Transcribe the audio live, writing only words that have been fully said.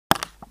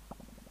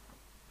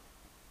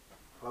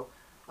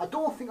I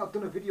don't think I've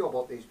done a video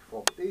about these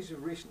before, but these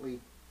have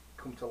recently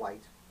come to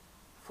light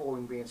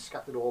following being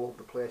scattered all over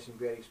the place in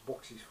various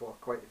boxes for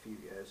quite a few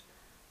years.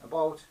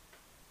 About,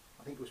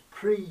 I think it was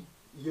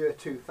pre-year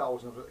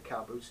 2000, I was at the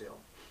car boot sale,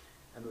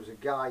 and there was a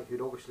guy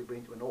who'd obviously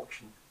been to an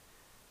auction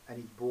and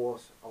he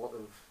bought a lot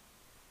of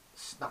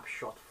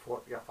snapshot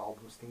photograph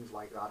albums, things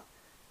like that,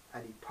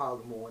 and he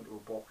piled them all into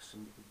a box,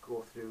 and you could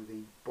go through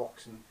the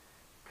box and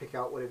pick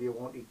out whatever you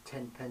wanted,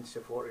 10 pence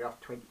a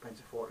photograph, 20 pence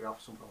a photograph,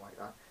 something like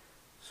that.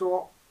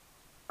 So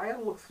I had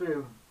a look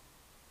through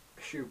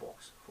a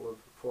shoebox full of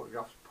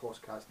photographs,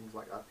 postcards, things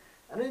like that,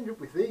 and I ended up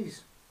with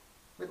these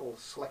little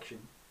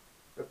selection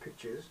of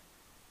pictures.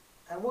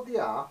 And what they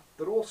are,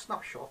 they're all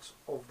snapshots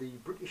of the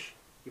British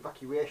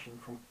evacuation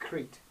from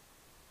Crete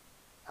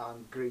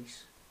and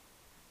Greece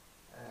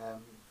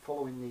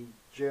following the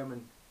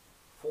German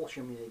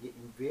Fallschirmjäger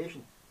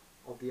invasion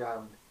of the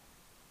island.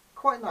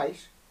 Quite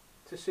nice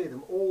to see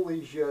them all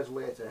these years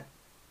later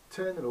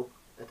turning up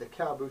at a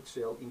car boot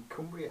sale in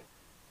Cumbria.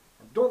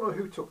 I don't know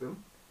who took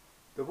them.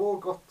 They've all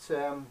got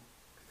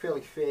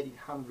fairly faded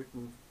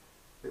handwritten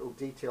little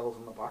details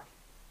on the back,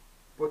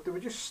 but they were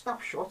just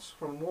snapshots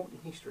from a moment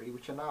in history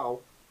which are now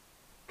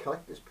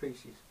collector's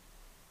pieces.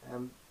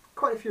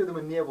 Quite a few of them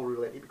are naval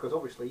related, because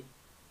obviously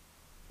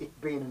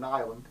it being an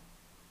island,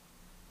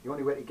 the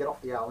only way to get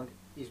off the island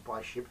is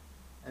by ship,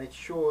 and it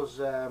shows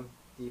the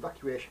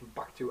evacuation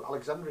back to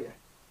Alexandria.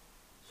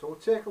 So we'll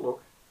take a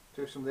look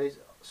through some of these.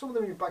 Some of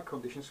them are in bad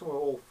condition, some are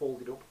all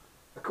folded up,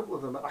 a couple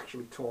of them are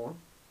actually torn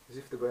as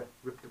if they were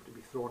ripped up to be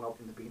thrown out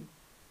in the bin,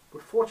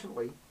 but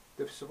fortunately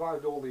they've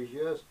survived all these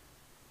years.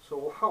 So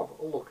we'll have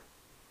a look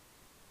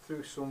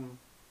through some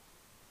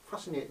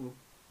fascinating,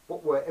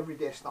 what were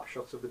everyday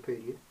snapshots of the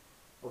period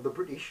of the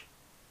British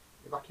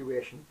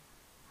evacuation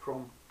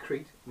from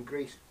Crete and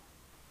Greece.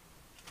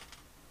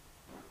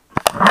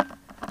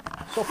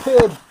 So I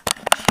paid,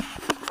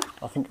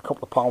 I think, a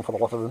couple of pounds for the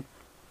lot of them.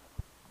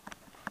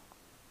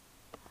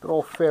 They're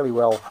all fairly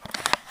well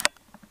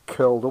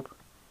curled up.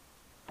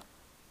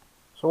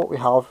 So what we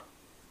have,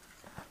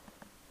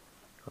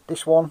 got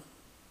this one.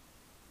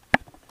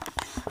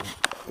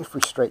 If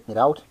we straighten it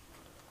out,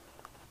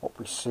 what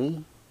we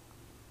see,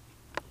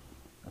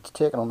 it's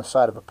taken on the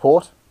side of a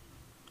port,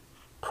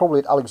 probably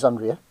at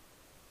Alexandria.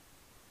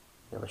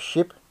 You have a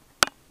ship,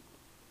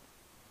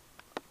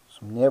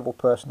 some naval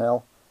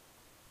personnel.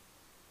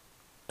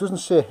 Doesn't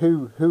say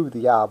who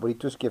they are, but it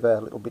does give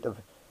a little bit of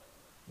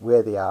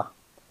where they are.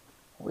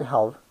 What we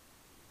have,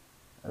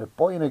 a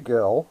boy and a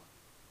girl.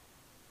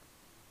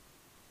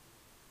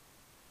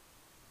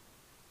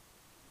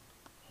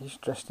 He's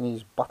dressed in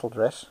his battle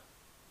dress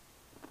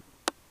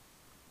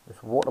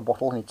with a water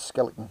bottle in its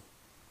skeleton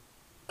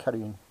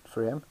carrying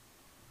frame.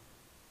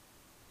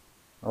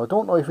 Now I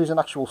don't know if he's an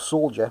actual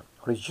soldier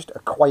or he's just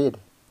acquired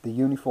the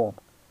uniform.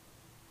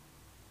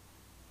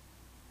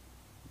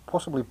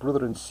 Possibly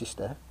brother and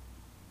sister.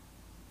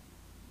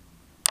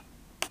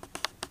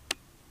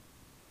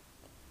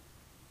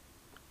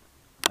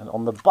 And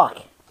on the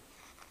back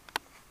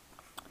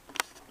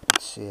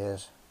it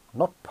says,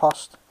 "Not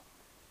passed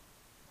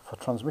for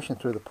transmission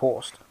through the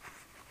post,"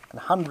 and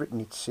handwritten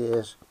it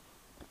says,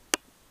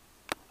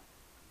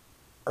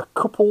 "A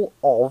couple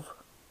of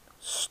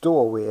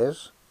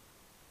stowaways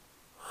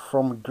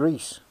from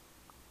Greece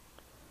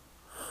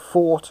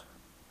fought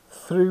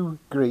through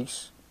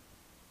Greece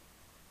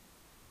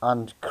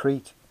and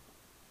Crete."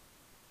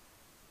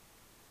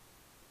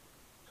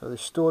 So they're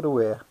stored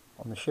away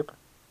on the ship.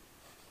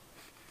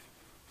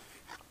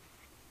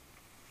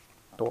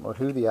 Don't know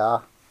who they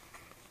are.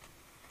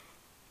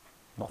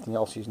 Nothing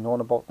else is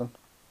known about them.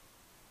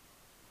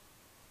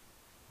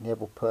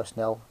 Naval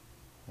personnel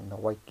in the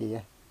white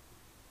gear.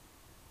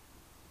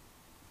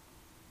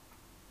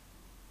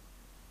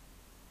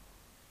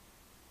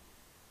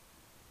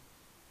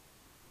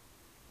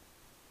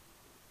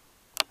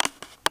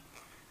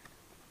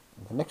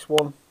 And the next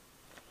one,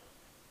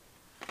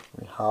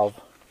 we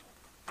have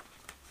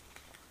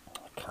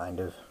a kind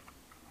of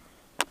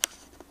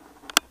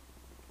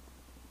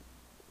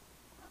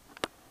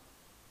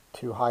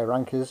two high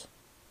rankers,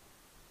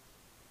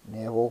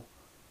 naval.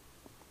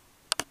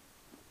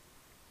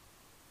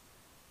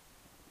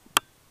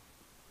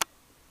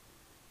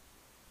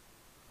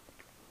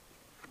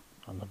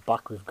 On the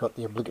back we've got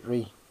the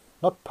obligatory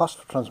 "Not passed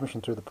for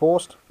transmission through the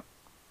post."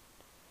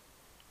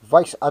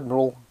 Vice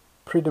Admiral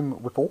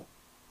Pridham Whipple,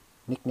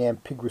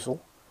 nicknamed Pig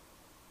Whistle.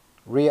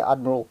 Rear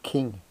Admiral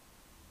King.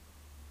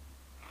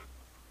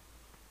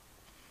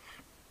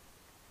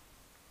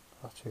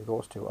 That's who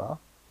those two are.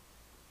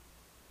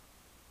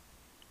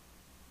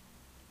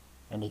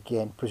 And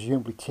again,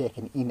 presumably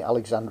taken in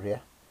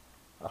Alexandria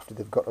after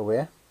they've got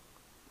away.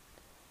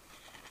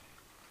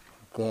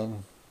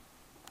 Again,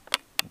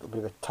 a little bit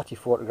of a tatty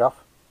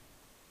photograph.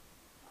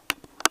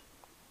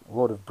 A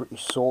load of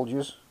British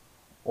soldiers,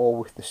 all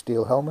with the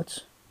steel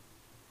helmets.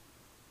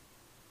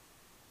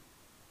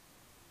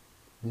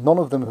 None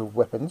of them have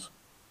weapons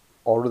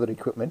or other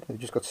equipment. They've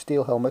just got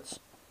steel helmets,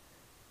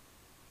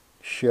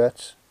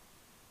 shirts.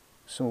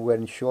 Some are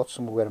wearing shorts,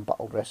 some are wearing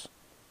battle dress,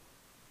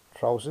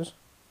 trousers.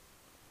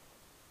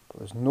 but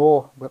there's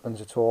no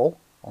weapons at all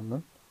on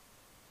them.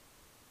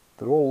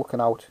 They're all looking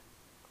out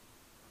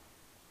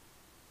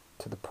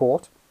to the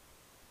port,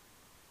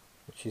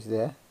 which is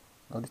there.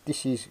 Now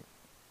this is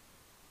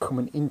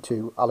coming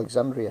into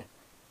Alexandria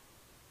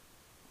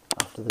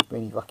after they've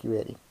been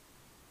evacuated.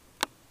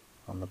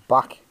 On the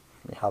back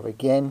we have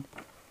again,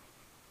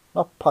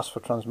 not passed for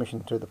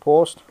transmission through the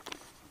post,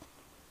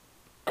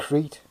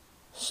 Crete,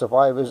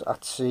 survivors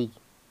at sea,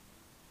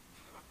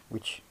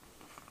 which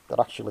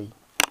they're actually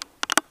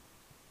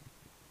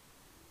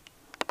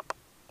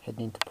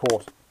heading into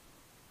port.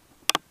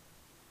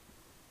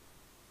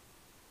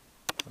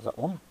 There's that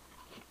one.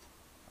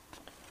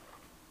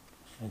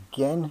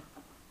 Again,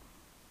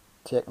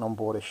 taken on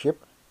board a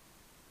ship.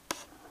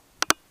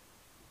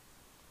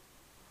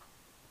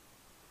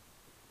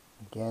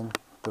 Again,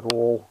 they're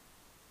all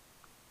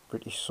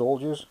British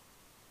soldiers.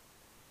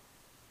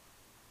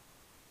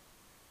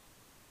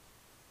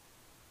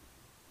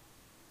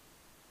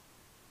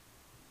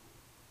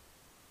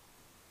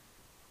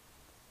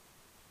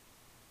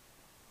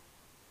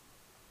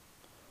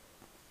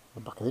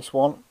 The back of this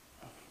one,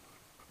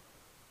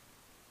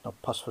 not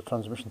passed for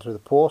transmission through the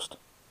post.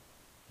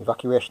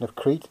 Evacuation of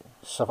Crete,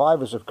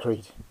 survivors of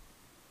Crete.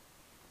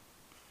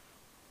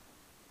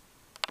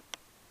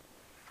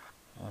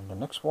 And the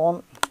next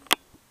one,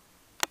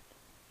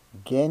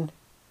 again,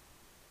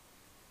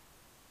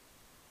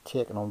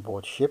 taken on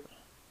board ship,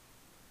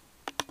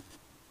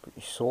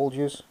 British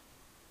soldiers.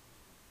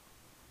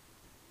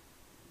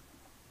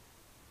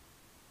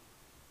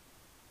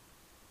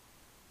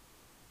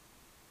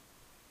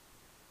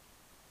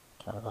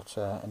 Kind of got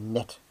a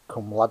net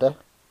come ladder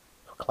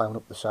for climbing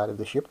up the side of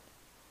the ship.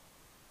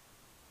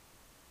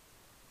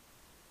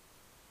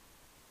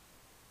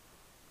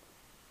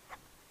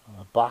 On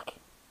the back,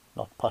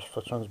 not passed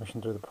for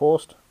transmission through the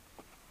post.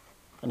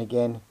 And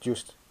again,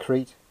 just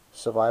Crete,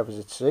 survivors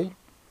at sea.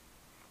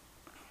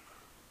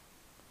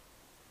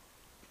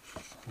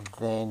 And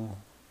then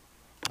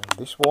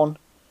this one,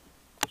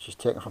 which is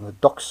taken from the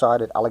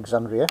dockside at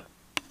Alexandria.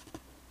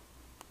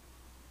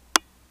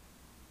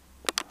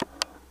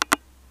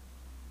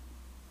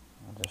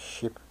 And a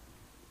ship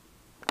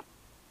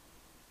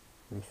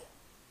with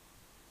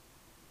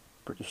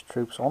British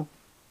troops on.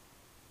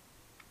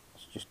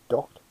 It's just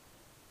docked.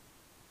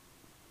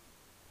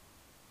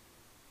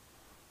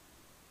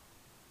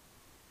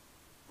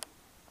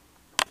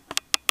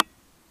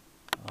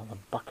 On the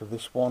back of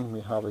this one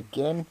we have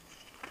again,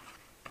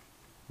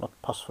 not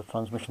passed for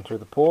transmission through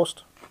the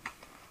post.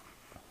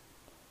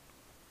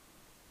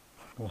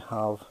 We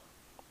have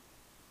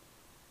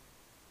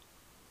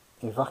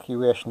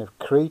evacuation of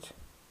Crete,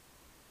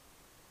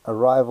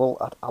 arrival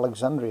at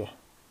Alexandria.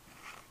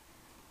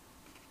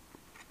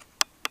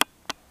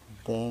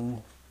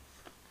 Then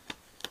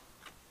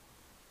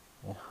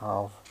we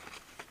have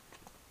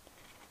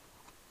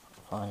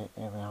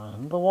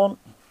another one.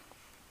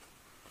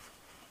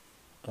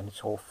 Again,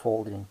 it's all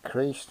folded and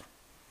creased.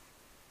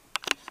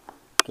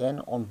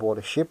 Again, on board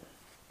a ship.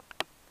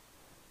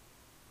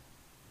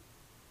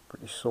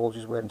 British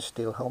soldiers wearing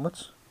steel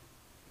helmets.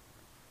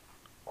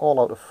 All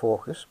out of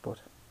focus,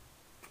 but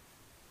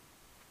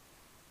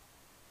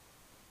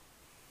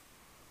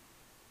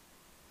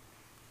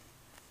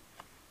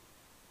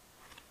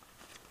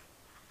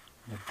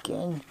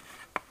again,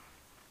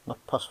 not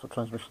passed for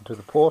transmission through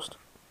the post.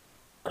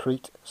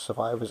 Crete,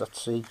 survivors at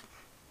sea.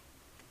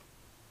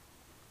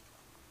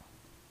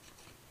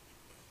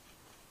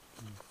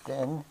 And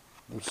then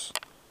this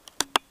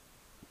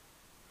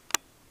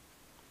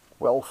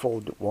well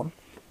folded one,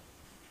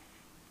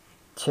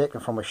 taken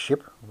from a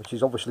ship which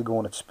is obviously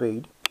going at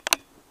speed.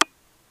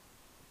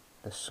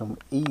 There's some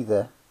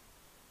either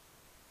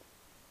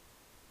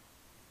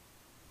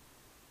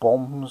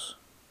bombs.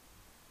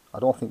 I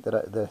don't think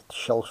that the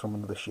shells from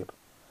another ship.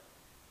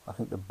 I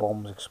think the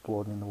bombs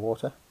exploding in the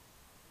water.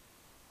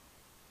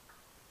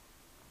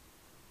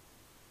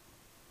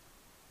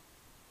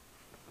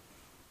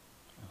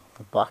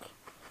 The back,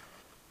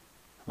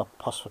 not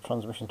passed for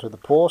transmission through the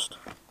post.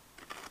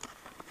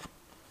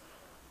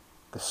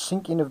 The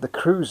sinking of the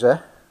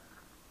cruiser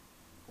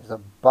is a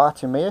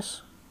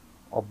Bartimaeus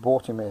or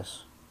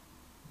Bortimaeus.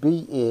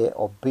 B-A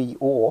or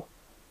B-O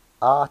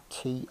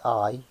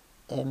R-T-I-M-E-S-S.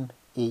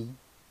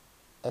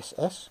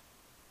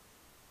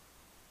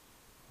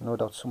 No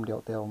doubt somebody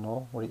out there will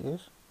know what it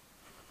is.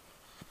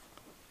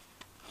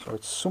 So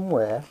it's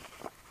somewhere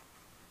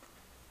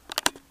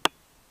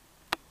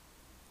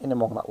in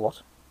among that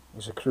lot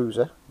is a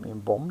cruiser being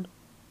bombed,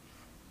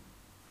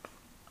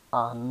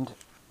 and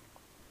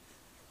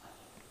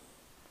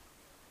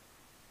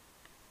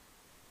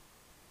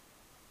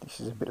this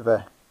is a bit of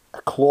a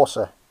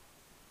closer.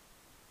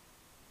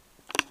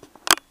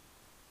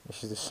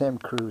 This is the same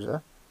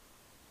cruiser,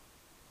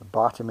 the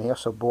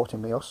Bartimaeus or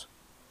Bortimaeus,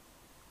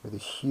 with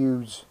this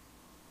huge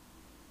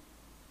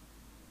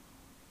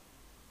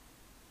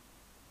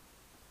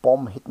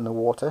bomb hitting the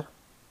water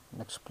and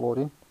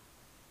exploding.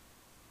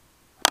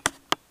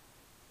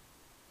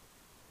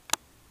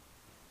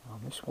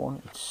 On this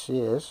one it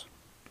says,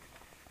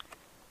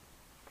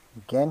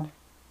 again,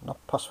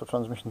 not pass for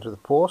transmission through the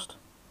post.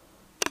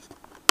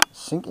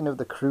 Sinking of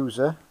the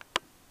cruiser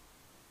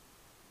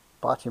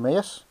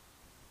Bartimaeus,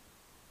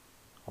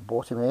 or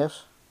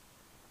Bartimaeus,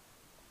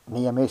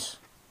 near miss.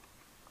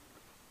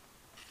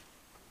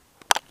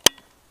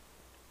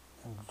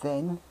 And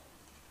then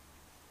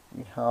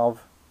we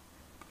have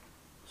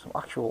some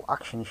actual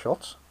action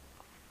shots.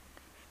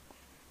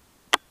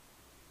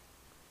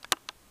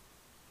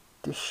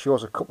 This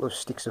shows a couple of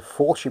sticks of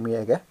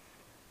Fallschirmjäger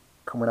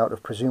coming out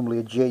of presumably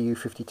a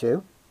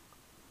Ju-52.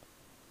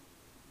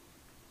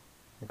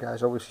 The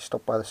guys obviously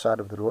stopped by the side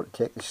of the road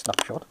to take this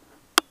snapshot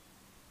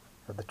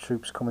of the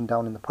troops coming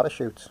down in the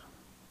parachutes.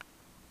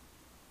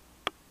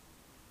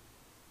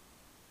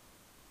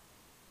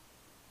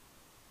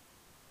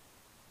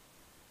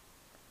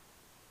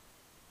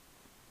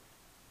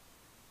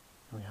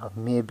 We have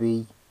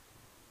maybe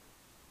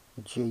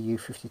the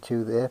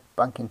Ju-52 there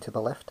banking to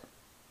the left.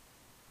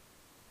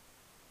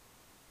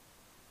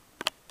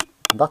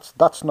 And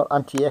that's not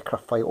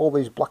anti-aircraft fire. All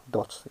these black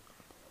dots,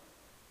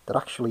 they're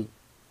actually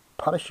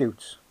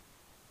parachutes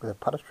with a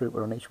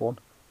paratrooper on each one.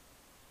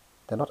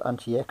 They're not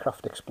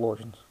anti-aircraft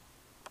explosions.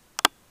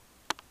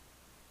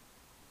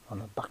 On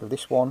the back of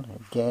this one,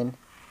 again,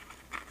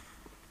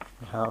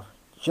 we have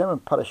German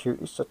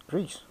parachutists at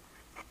Greece.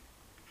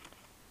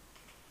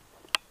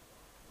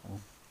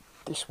 And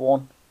this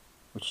one,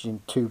 which is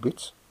in 2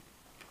 bits,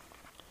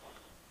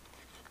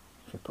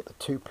 if you put the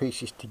 2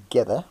 pieces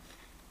together,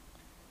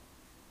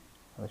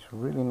 this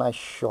really nice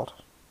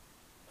shot,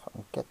 if I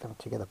can get them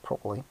together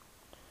properly.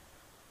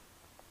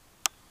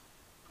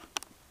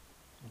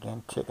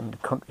 Again, taken in the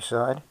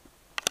countryside,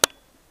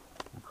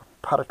 we've got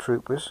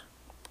paratroopers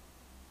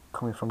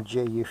coming from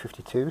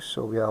Ju-52,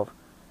 so we have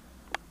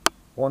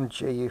one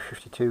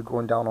Ju-52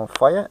 going down on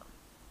fire,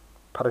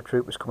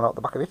 paratroopers coming out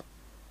the back of it.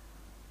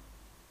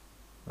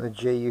 The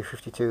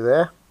Ju-52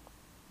 there,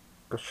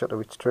 good shot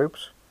of its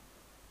troops.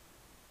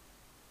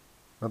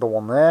 Another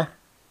one there,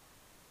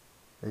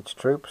 its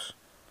troops,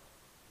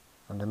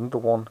 and another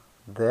one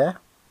there,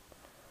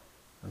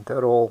 and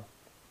they're all,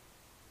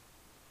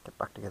 get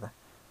back together,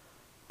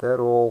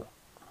 they're all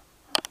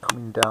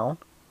coming down,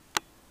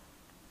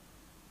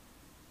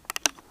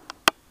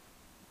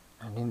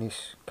 and in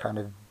this kind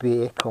of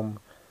bay come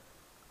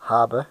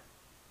harbour,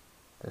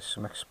 there's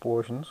some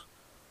explosions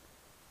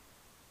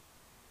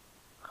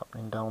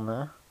happening down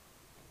there.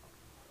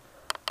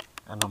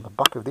 And on the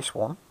back of this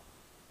one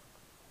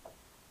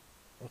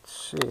it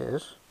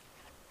says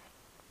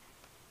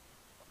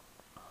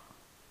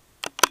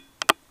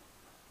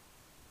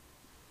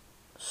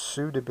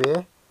Suda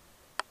Bay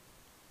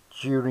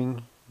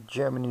during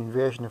German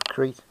invasion of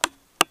Crete.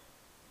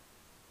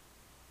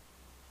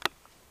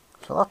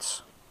 So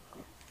that's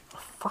a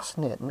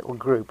fascinating little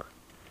group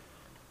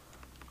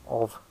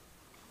of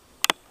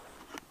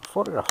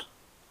photographs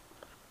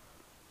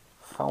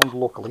found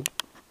locally,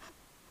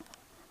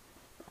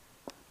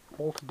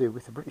 all to do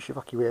with the British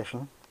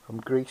evacuation from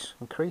Greece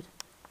and Crete.